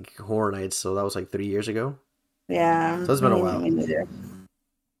since like Horror Nights, so that was like 3 years ago. Yeah. So it's been a while.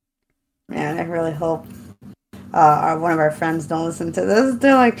 Man, I really hope one of our friends don't listen to this.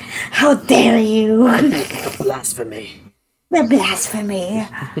 They're like, how dare you? Blasphemy. The blasphemy.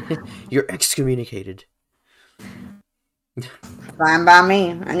 You're excommunicated. Fine by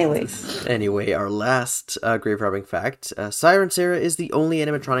me. Anyway, our last grave robbing fact. Siren Sarah is the only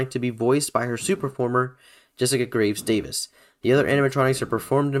animatronic to be voiced by her suit performer, Jessica Graves Davis. The other animatronics are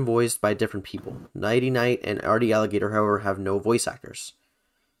performed and voiced by different people. Nighty Night and Artie Alligator, however, have no voice actors.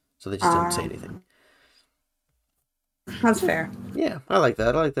 So they just don't say anything. That's fair. Yeah, I like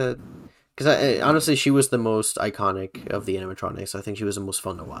that. Because honestly, she was the most iconic of the animatronics. I think she was the most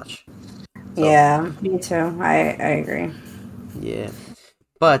fun to watch. So, Yeah, me too. I agree. yeah.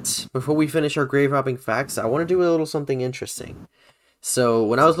 But before we finish our grave robbing facts, I want to do a little something interesting. So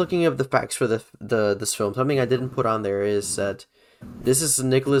when I was looking up the facts for this film, something I didn't put on there is that this is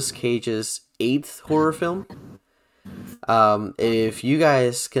Nicolas Cage's 8th horror film. If you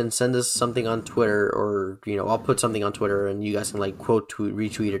guys can send us something on Twitter, or I'll put something on Twitter, and you guys can like quote tweet,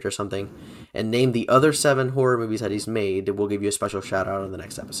 retweet it or something, and name the other 7 horror movies that he's made, we'll give you a special shout out on the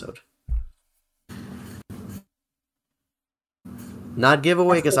next episode. Not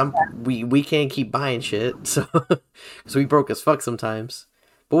giveaway, because we can't keep buying shit, so because we broke as fuck sometimes.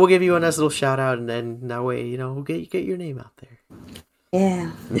 But we'll give you a nice little shout out, and then that way we'll get your name out there.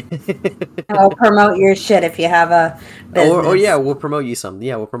 Yeah. I'll promote your shit if you have a business. Or yeah, we'll promote you something.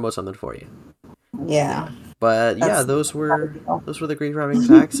 Yeah, we'll promote something for you. Yeah. But yeah, those were the grave robbing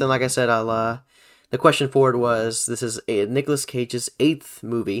facts, and like I said, the question for it was, this is Nicolas Cage's 8th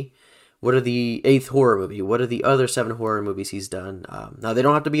movie. What are the 8th horror movie? What are the other 7 horror movies he's done? Now, they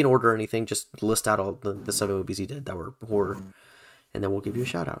don't have to be in order or anything. Just list out all the 7 movies he did that were horror. And then we'll give you a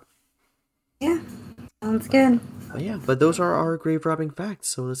shout out. Yeah. Sounds good. But those are our grave robbing facts.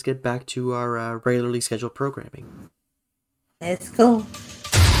 So let's get back to our regularly scheduled programming. Let's go.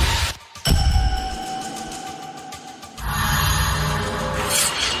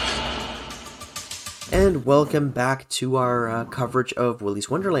 And welcome back to our coverage of Willy's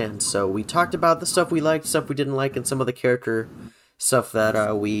Wonderland. So we talked about the stuff we liked, stuff we didn't like, and some of the character stuff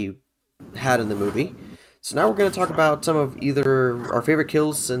that we had in the movie. So now we're going to talk about some of either our favorite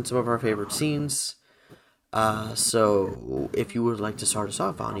kills and some of our favorite scenes. So if you would like to start us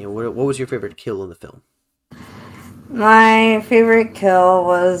off, Anya, what was your favorite kill in the film? My favorite kill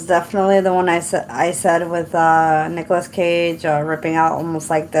was definitely the one I said with Nicolas Cage ripping out almost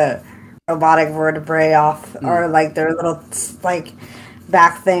like the robotic vertebrae off, or like their little like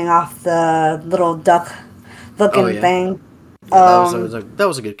back thing off the little duck looking thing. That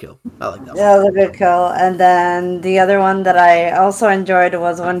was a good kill. I like that one. That was a good kill. And then the other one that I also enjoyed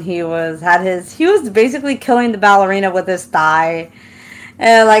was when he was basically killing the ballerina with his thigh,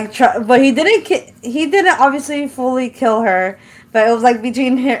 and but he didn't obviously fully kill her. But it was like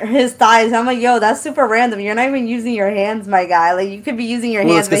between his thighs. I'm like, yo, that's super random. You're not even using your hands, my guy. Like, you could be using your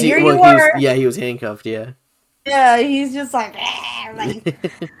hands, but here you were. He was handcuffed, yeah. Yeah, he's just like,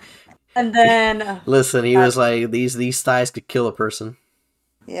 and then... Listen, he was like, these thighs could kill a person.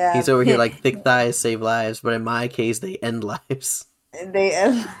 Yeah. He's over here like, thick thighs save lives, but in my case, they end lives. They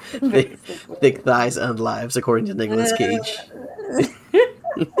end... Thick thighs end lives, according to Nicolas Cage.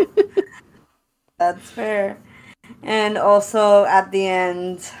 That's fair. And also at the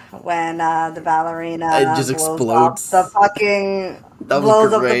end, when the ballerina it just explodes, blows up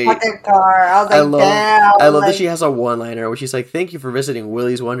the fucking car. I was like, damn. I love that she has a one-liner where she's like, "Thank you for visiting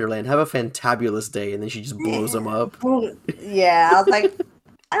Willy's Wonderland. Have a fantabulous day," and then she just blows them up. Yeah, I was like,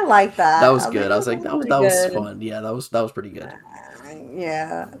 I like that. That was good. I was like, that was fun. Yeah, that was pretty good.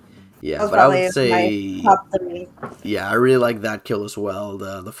 Yeah. Yeah, but I would say, yeah, I really like that kill as well.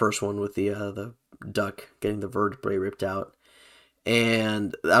 The first one with the duck getting the vertebrae ripped out,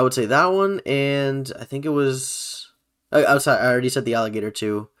 and I would say that one, and I think it was outside. I already said the alligator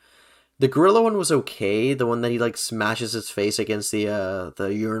too. The gorilla one was okay. The one that he like smashes its face against the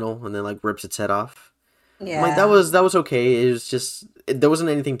urinal and then like rips its head off. Yeah, like that was okay. It was just there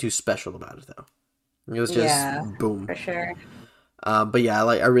wasn't anything too special about it though. It was just boom for sure. But yeah,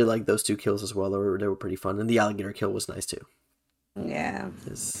 I really like those 2 kills as well. They were pretty fun, and the alligator kill was nice too. Yeah.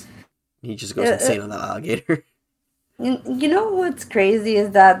 He just goes insane on that alligator. You know what's crazy is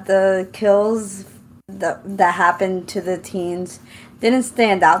that the kills that happened to the teens didn't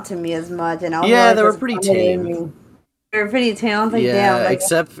stand out to me as much, and they were pretty tame. They were pretty tame. I was like, damn. Like,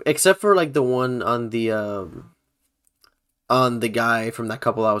 except for like the one on the guy from that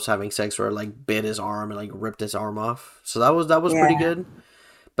couple I was having sex where like bit his arm and like ripped his arm off. So that was pretty good.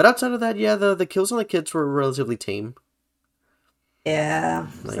 But outside of that, yeah, the kills on the kids were relatively tame. Yeah,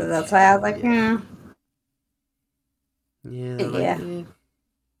 like, so that's why I was like,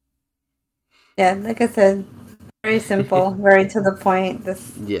 Yeah, like I said, very simple, very to the point.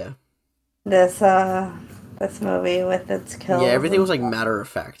 This movie with its kills. Yeah, everything was like matter of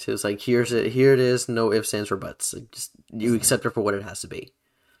fact. It was like, here it is, no ifs, ands, or buts. Like, just you accept it for what it has to be.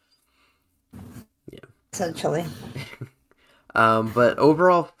 Yeah. Essentially. But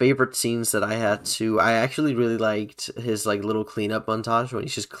overall favorite scenes that I actually really liked his like little cleanup montage when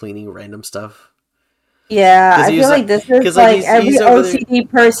he's just cleaning random stuff. Yeah, I feel like this is like every OCD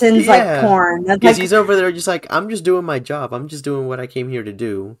person's like porn. Because he's over there just like, I'm just doing my job. I'm just doing what I came here to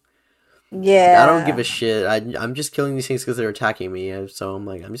do. Yeah. I don't give a shit. I'm just killing these things because they're attacking me. So I'm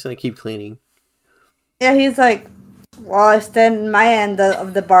like, I'm just gonna keep cleaning. Yeah, he's like, well, I stand my end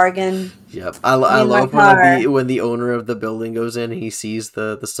of the bargain. Yep. I Clean my love when like car. when the owner of the building goes in and he sees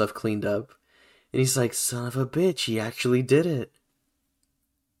the stuff cleaned up, and he's like, "Son of a bitch, he actually did it."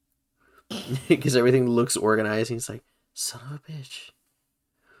 Because everything looks organized. And he's like, "Son of a bitch."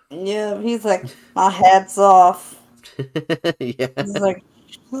 Yeah, he's like, my hat's off. Yeah. He's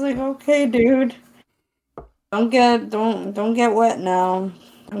like, okay, dude. Don't get wet now.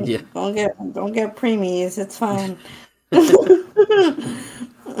 Yeah. Don't get preemies. It's fine.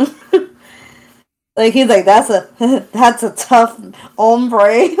 Like he's like, that's a tough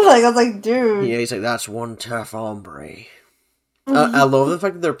hombre. Like I was like, dude. Yeah, he's like, that's one tough hombre. I love the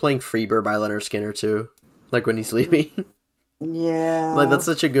fact that they're playing Freebird by Leonard Skinner too. Like when he's leaving. Yeah. Like that's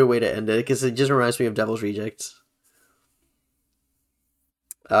such a good way to end it because it just reminds me of Devil's Rejects.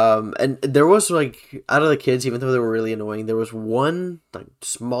 And there was like out of the kids, even though they were really annoying, there was one like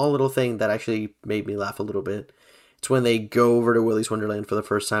small little thing that actually made me laugh a little bit. It's when they go over to Willy's Wonderland for the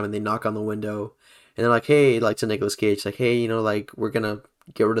first time and they knock on the window and they're like, "Hey," like to Nicolas Cage, like, "Hey, like we're gonna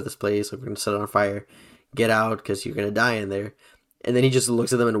get rid of this place, like we're gonna set it on fire, get out because you're gonna die in there." And then he just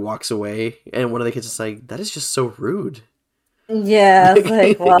looks at them and walks away. And one of the kids is like, "That is just so rude." Yeah, it's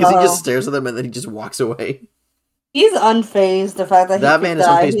like, Because he wow. just stares at them and then he just walks away. He's unfazed the fact that he That could man is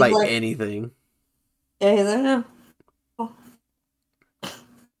die. unfazed He's by like, anything. yeah, he's like, no.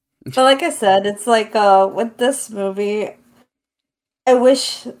 But like I said, it's like with this movie, I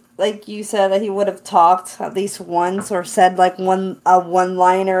wish, like you said, that he would have talked at least once or said like one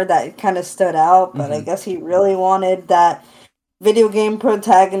liner that kind of stood out. But I guess he really wanted that video game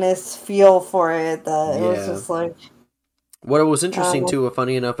protagonist feel for it. That it was Yeah. just like, What was interesting too,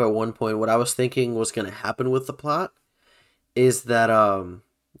 funny enough, at one point, what I was thinking was going to happen with the plot is that,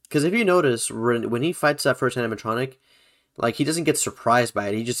 because if you notice, when he fights that first animatronic, like he doesn't get surprised by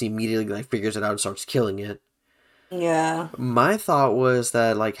it. He just immediately like figures it out and starts killing it. yeah, My thought was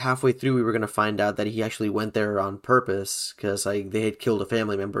that like halfway through we were gonna find out that he actually went there on purpose because like they had killed a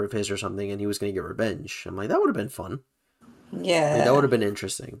family member of his or something, and he was gonna get revenge. I'm like, that would have been fun. yeah. Like, that would have been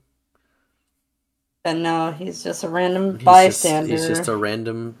interesting. But no, he's just a random He's bystander. just a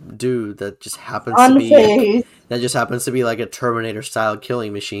random dude that just happens to be Unfazed. that just happens to be like a Terminator style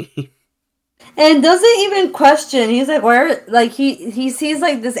killing machine. And doesn't even question. He's like, where? Like he sees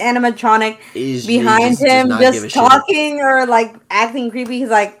like this animatronic He behind just does him, not give a just shit. talking or like acting creepy. He's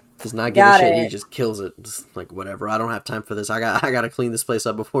like, Does not give a got shit. He it. just kills it. Just like, whatever. I don't have time for this. I gotta clean this place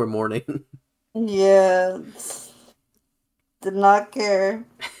up before morning. Yeah, did not care.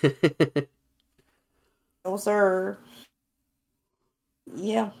 No sir.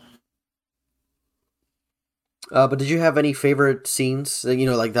 Yeah. But did you have any favorite scenes?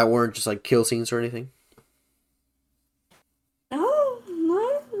 Like that weren't just like kill scenes or anything. No,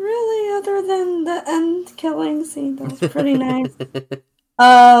 not really. Other than the end killing scene, that was pretty nice.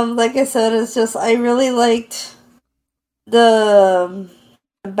 Like I said, it's just I really liked the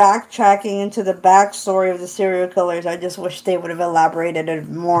backtracking into the backstory of the serial killers. I just wish they would have elaborated it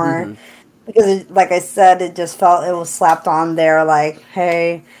more because, like I said, it just felt it was slapped on there. Like,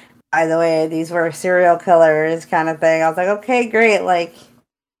 hey, by the way, these were serial killers, kind of thing. I was like, okay, great. Like,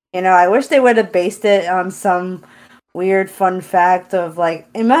 I wish they would have based it on some weird fun fact of like,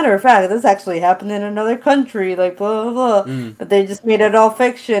 a matter of fact, this actually happened in another country, like blah blah blah. But they just made it all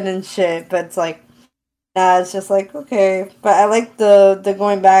fiction and shit. But it's like, nah, it's just like, okay. But I like the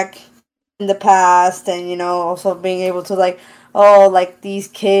going back in the past and also being able to like, oh, like these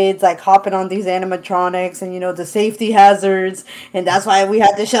kids like hopping on these animatronics and the safety hazards, and that's why we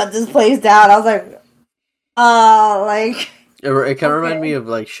had to shut this place down. I was like, like It kind of reminded me of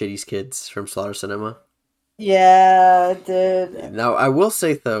like Shitty's Kids from Slaughter Cinema. yeah, dude. Now, I will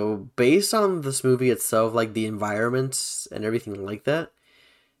say though, based on this movie itself, like the environments and everything like that,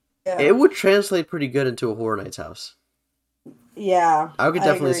 it would translate pretty good into a Horror Nights house. Yeah, I could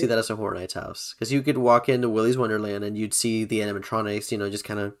definitely agree. see that as a Horror Nights house. Because you could walk into Willy's Wonderland and you'd see the animatronics, just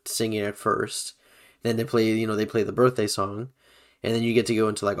kind of singing at first. Then they play, they play the birthday song. And then you get to go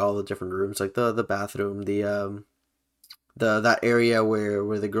into like all the different rooms, like the bathroom, the that area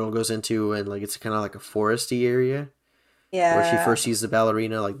where the girl goes into, and like it's kind of like a foresty area. Yeah. Where she first sees the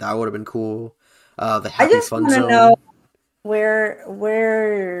ballerina, like that would have been cool. The I Happy just Fun want to Zone. know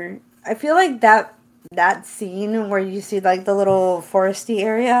where I feel like that scene where you see like the little foresty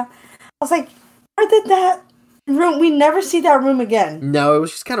area. I was like, where did that room? We never see that room again. No, it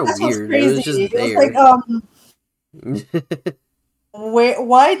was just kind of That's what's weird. crazy. It was just It was there. like,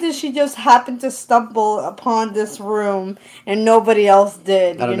 why did she just happen to stumble upon this room and nobody else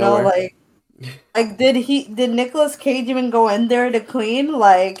did? Out of nowhere. Like, Like, did Nicolas Cage even go in there to clean?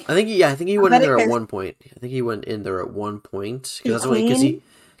 Like, I think he I went in bet there it at gets one point. I think he went in there at one point to because he clean.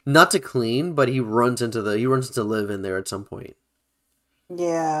 not to clean, but he runs into live in there at some point.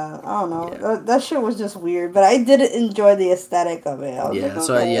 Yeah, I don't know. Yeah. That shit was just weird, but I did enjoy the aesthetic of it. I was like, Yeah,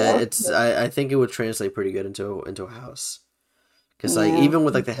 so okay, yeah, that was it's good. I think it would translate pretty good into a house. Because like Yeah. even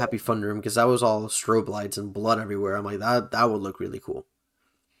with like the Happy Fun Room, because that was all strobe lights and blood everywhere. I'm like that would look really cool.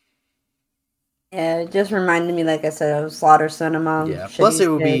 Yeah, it just reminded me, like I said, of Slaughter Cinema, Yeah. Plus shitty it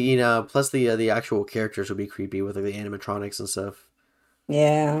would be shit. plus the actual characters would be creepy with like the animatronics and stuff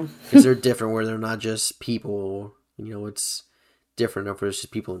Yeah. because they're different where they're not just people. It's different enough where it's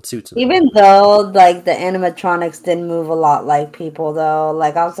just people in suits and Even everything. though like the animatronics didn't move a lot like people though,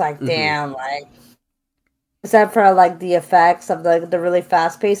 like I was like, Hmm. damn, like except for like the effects of the really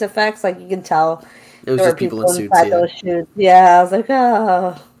fast paced effects, like you can tell It was there were just people in people suits. inside Yeah. those shoots. Yeah, I was like,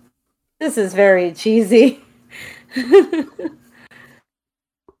 oh, this is very cheesy.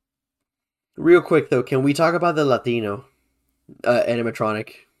 Real quick though, can we talk about the Latino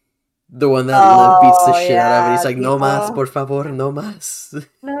animatronic? The one that beats the Oh shit out of it. He's yeah, like, no más, Kiko. por favor, no más.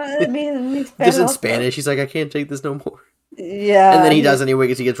 No, mis Just in pelotas. Spanish, he's like, I can't take this no more. And then Yeah, he does anyway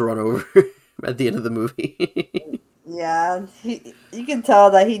because he gets run over at the end of the movie. yeah. You can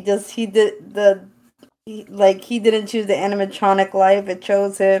tell that he did like he didn't choose the animatronic life; it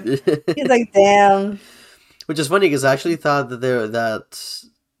chose him. He's like, damn. Which is funny because I actually thought that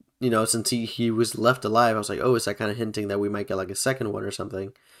since he was left alive, I was like, oh, is that kind of hinting that we might get like a second one or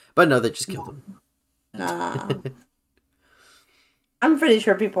something? But no, they just killed him. Nah. I'm pretty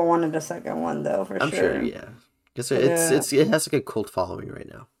sure people wanted a second one though, for I'm sure, sure. yeah, because Yeah. it has like a cult following right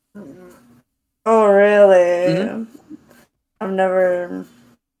now. Oh, Hmm. really? I've never.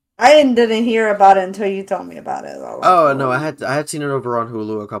 I didn't hear about it until you told me about it. I was like, Oh no, oh, I had seen it over on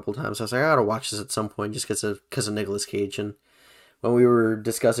Hulu a couple times. So I was like, I gotta watch this at some point just because of Nicolas Cage. And when we were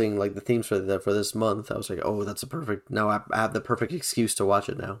discussing like the themes for this month, I was like, oh, that's a perfect. Now I have the perfect excuse to watch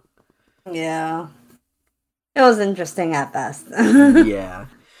it now. yeah. It was interesting at best. Yeah,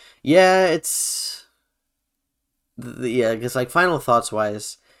 yeah, yeah. Because like final thoughts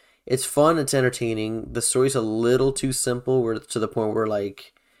wise, it's fun. It's entertaining. The story's a little too simple. Where to the point where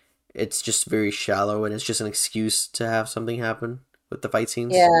like it's just very shallow and it's just an excuse to have something happen with the fight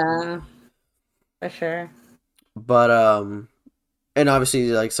scenes. Yeah, for sure. But and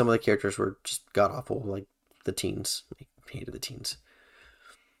obviously like some of the characters were just god awful, like the teens. I hated the teens.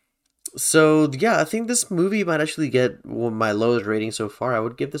 So yeah, I think this movie might actually get my lowest rating so far. I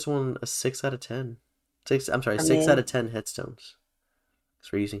would give this one a 6 out of 10. I'm sorry, I 6 out of 10 headstones.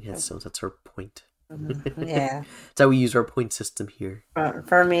 Because we're using headstones. That's our point. yeah. That's how we use our point system here.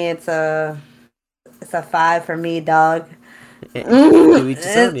 For me, it's a five for me, dog. To each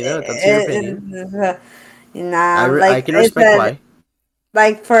his own. That's your opinion. Nah, I like can I respect said, why.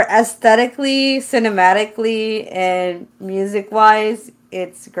 like for aesthetically, cinematically, and music wise,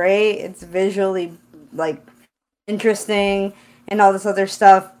 it's great. It's visually like interesting and all this other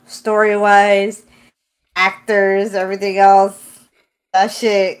stuff. Story wise, actors, everything else. That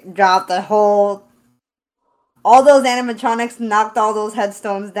shit dropped the whole. All those animatronics knocked all those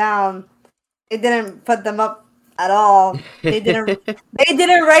headstones down. It didn't put them up at all. They didn't. They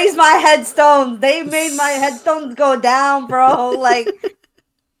didn't raise my headstones. They made my headstones go down, bro.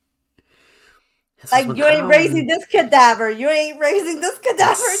 This is Like one you ain't down. raising this cadaver. You ain't raising this cadaver.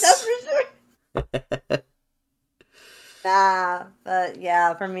 That's for sure. Nah, but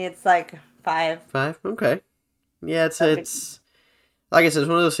yeah, for me it's like five. 5. Okay. Yeah, Perfect. it's like I said, it's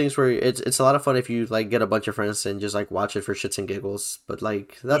one of those things where it's a lot of fun if you like get a bunch of friends and just like watch it for shits and giggles. But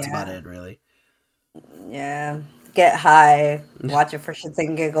like that's about Yeah, it, really. yeah. Get high, watch it for shits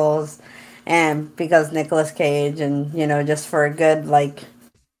and giggles, and because Nicolas Cage, and just for a good like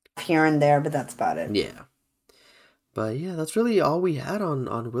here and there. But that's about it. Yeah. But yeah, that's really all we had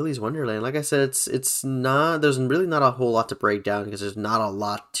on Willy's Wonderland. Like I said, it's not there's really not a whole lot to break down because there's not a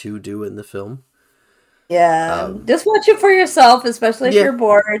lot to do in the film. Yeah, Um, just watch it for yourself, especially if yeah, you're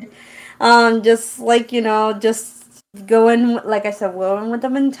bored. Just like just go in, like I said, go in with the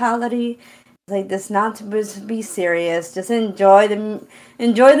mentality like this, not to be serious. Just enjoy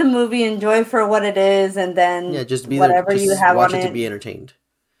the movie, enjoy for what it is, and yeah, then just be there, whatever you just have watch on it to it. be entertained.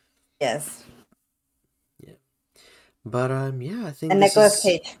 Yes, Yeah. But yeah, I think and this Nicolas is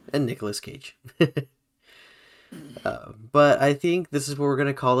Cage. and Nicolas Cage. But I think this is what we're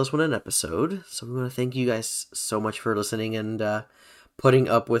gonna call this one an episode. So we want to thank you guys so much for listening and putting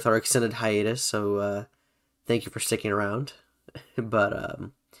up with our extended hiatus. So thank you for sticking around. But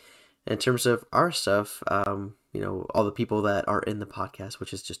in terms of our stuff, all the people that are in the podcast,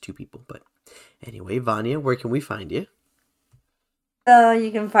 which is just 2 people. But anyway, Vanya, where can we find you? So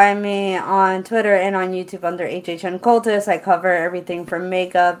you can find me on Twitter and on YouTube under HHN Cultist. I cover everything from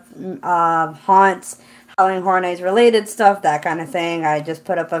makeup, haunts, Halloween Horror Nights related stuff, that kind of thing. I just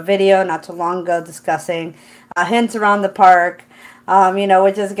put up a video not too long ago discussing hints around the park.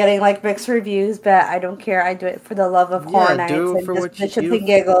 Which is getting like mixed reviews, but I don't care. I do it for the love of horror nights and for just what shits and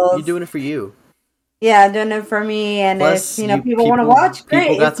giggles. You're doing it for you. Yeah, I'm doing it for me, and Plus, if people want to watch, great.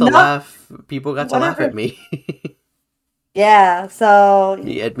 People got to laugh. People got to laugh at me. Yeah, so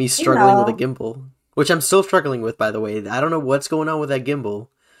You had me struggling with a gimbal, which I'm still struggling with, by the way. I don't know what's going on with that gimbal.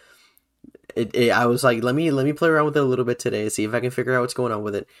 I was like, let me play around with it a little bit today, see if I can figure out what's going on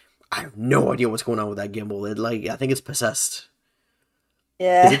with it. I have no idea what's going on with that gimbal. I think it's possessed.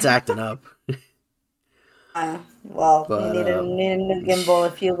 Yeah, 'cause it's acting up. Well, we need a new gimbal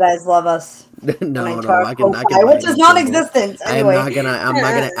if you guys love us. No, I can which is non-existent. Anyway, I'm not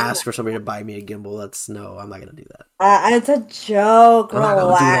gonna ask for somebody to buy me a gimbal. I'm not gonna do that. It's a joke. I'm not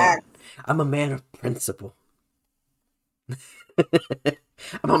gonna do that. Relax. I'm a man of principle.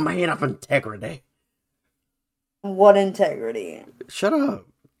 I'm a man of integrity. What integrity? Shut up.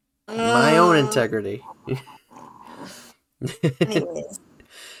 My own integrity. Anyways.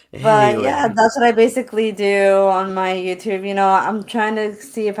 But yeah, that's what I basically do on my YouTube. I'm trying to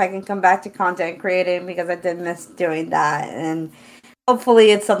see if I can come back to content creating because I did miss doing that. And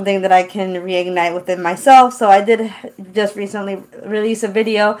hopefully it's something that I can reignite within myself. So I did just recently release a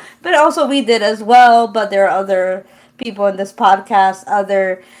video, but also we did as well. But there are other people in this podcast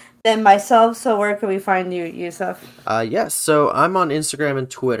other than myself. So where can we find you, Yusuf? Yes, so I'm on Instagram and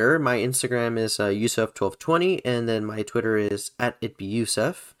Twitter. My Instagram is Yusuf1220, and then my Twitter is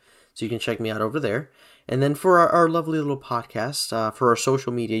 @itbeyusuf. So you can check me out over there. And then for our lovely little podcast, for our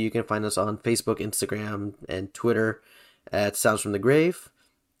social media, you can find us on Facebook, Instagram, and Twitter at Sounds from the Grave.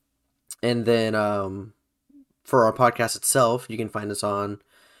 And then for our podcast itself, you can find us on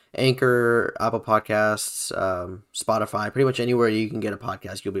Anchor, Apple Podcasts, Spotify, pretty much anywhere you can get a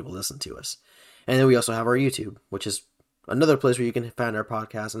podcast, you'll be able to listen to us. And then we also have our YouTube, which is another place where you can find our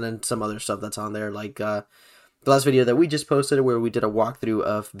podcast, and then some other stuff that's on there, like the last video that we just posted where we did a walkthrough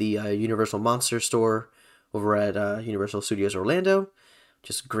of the Universal Monster Store over at Universal Studios Orlando.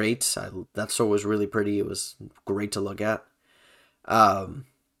 Just great. That store was really pretty. It was great to look at. And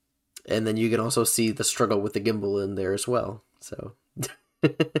then you can also see the struggle with the gimbal in there as well. So...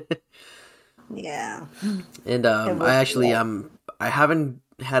 Yeah. And I haven't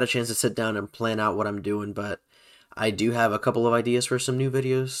had a chance to sit down and plan out what I'm doing, but I do have a couple of ideas for some new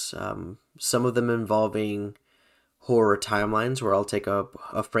videos. Some of them involving horror timelines, where I'll take a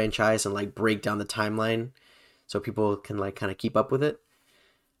franchise and like break down the timeline so people can like kind of keep up with it.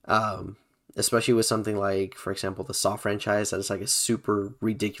 Especially with something like, for example, the Saw franchise that is like a super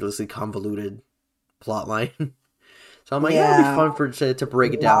ridiculously convoluted plot line. So I'm like, yeah, it'd be fun to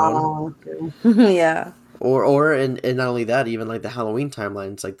break it down. Yeah. Or and not only that, even like the Halloween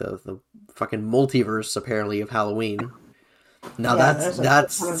timelines, like the fucking multiverse apparently of Halloween. Now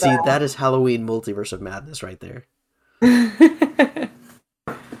that is Halloween multiverse of madness right there.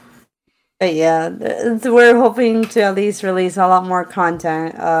 But yeah, we're hoping to at least release a lot more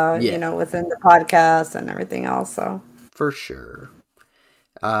content, within the podcast and everything else. So for sure.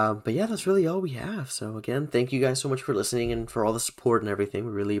 But yeah, that's really all we have. So again, thank you guys so much for listening and for all the support and everything.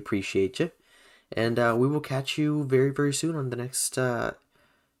 We really appreciate you. And we will catch you very, very soon on the next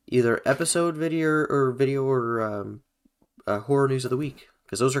either episode video or horror news of the week,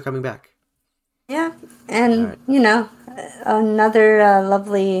 because those are coming back. Yeah, and another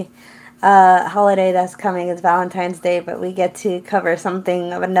lovely holiday that's coming is Valentine's Day, but we get to cover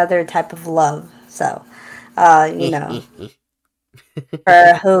something of another type of love. So, for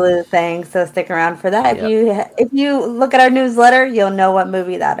a Hulu thing, so stick around for that. Yep. If you look at our newsletter, you'll know what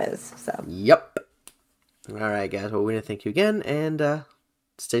movie that is. So. Yep. All right, guys. Well, we're gonna thank you again, and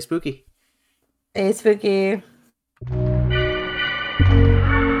stay spooky. Stay spooky.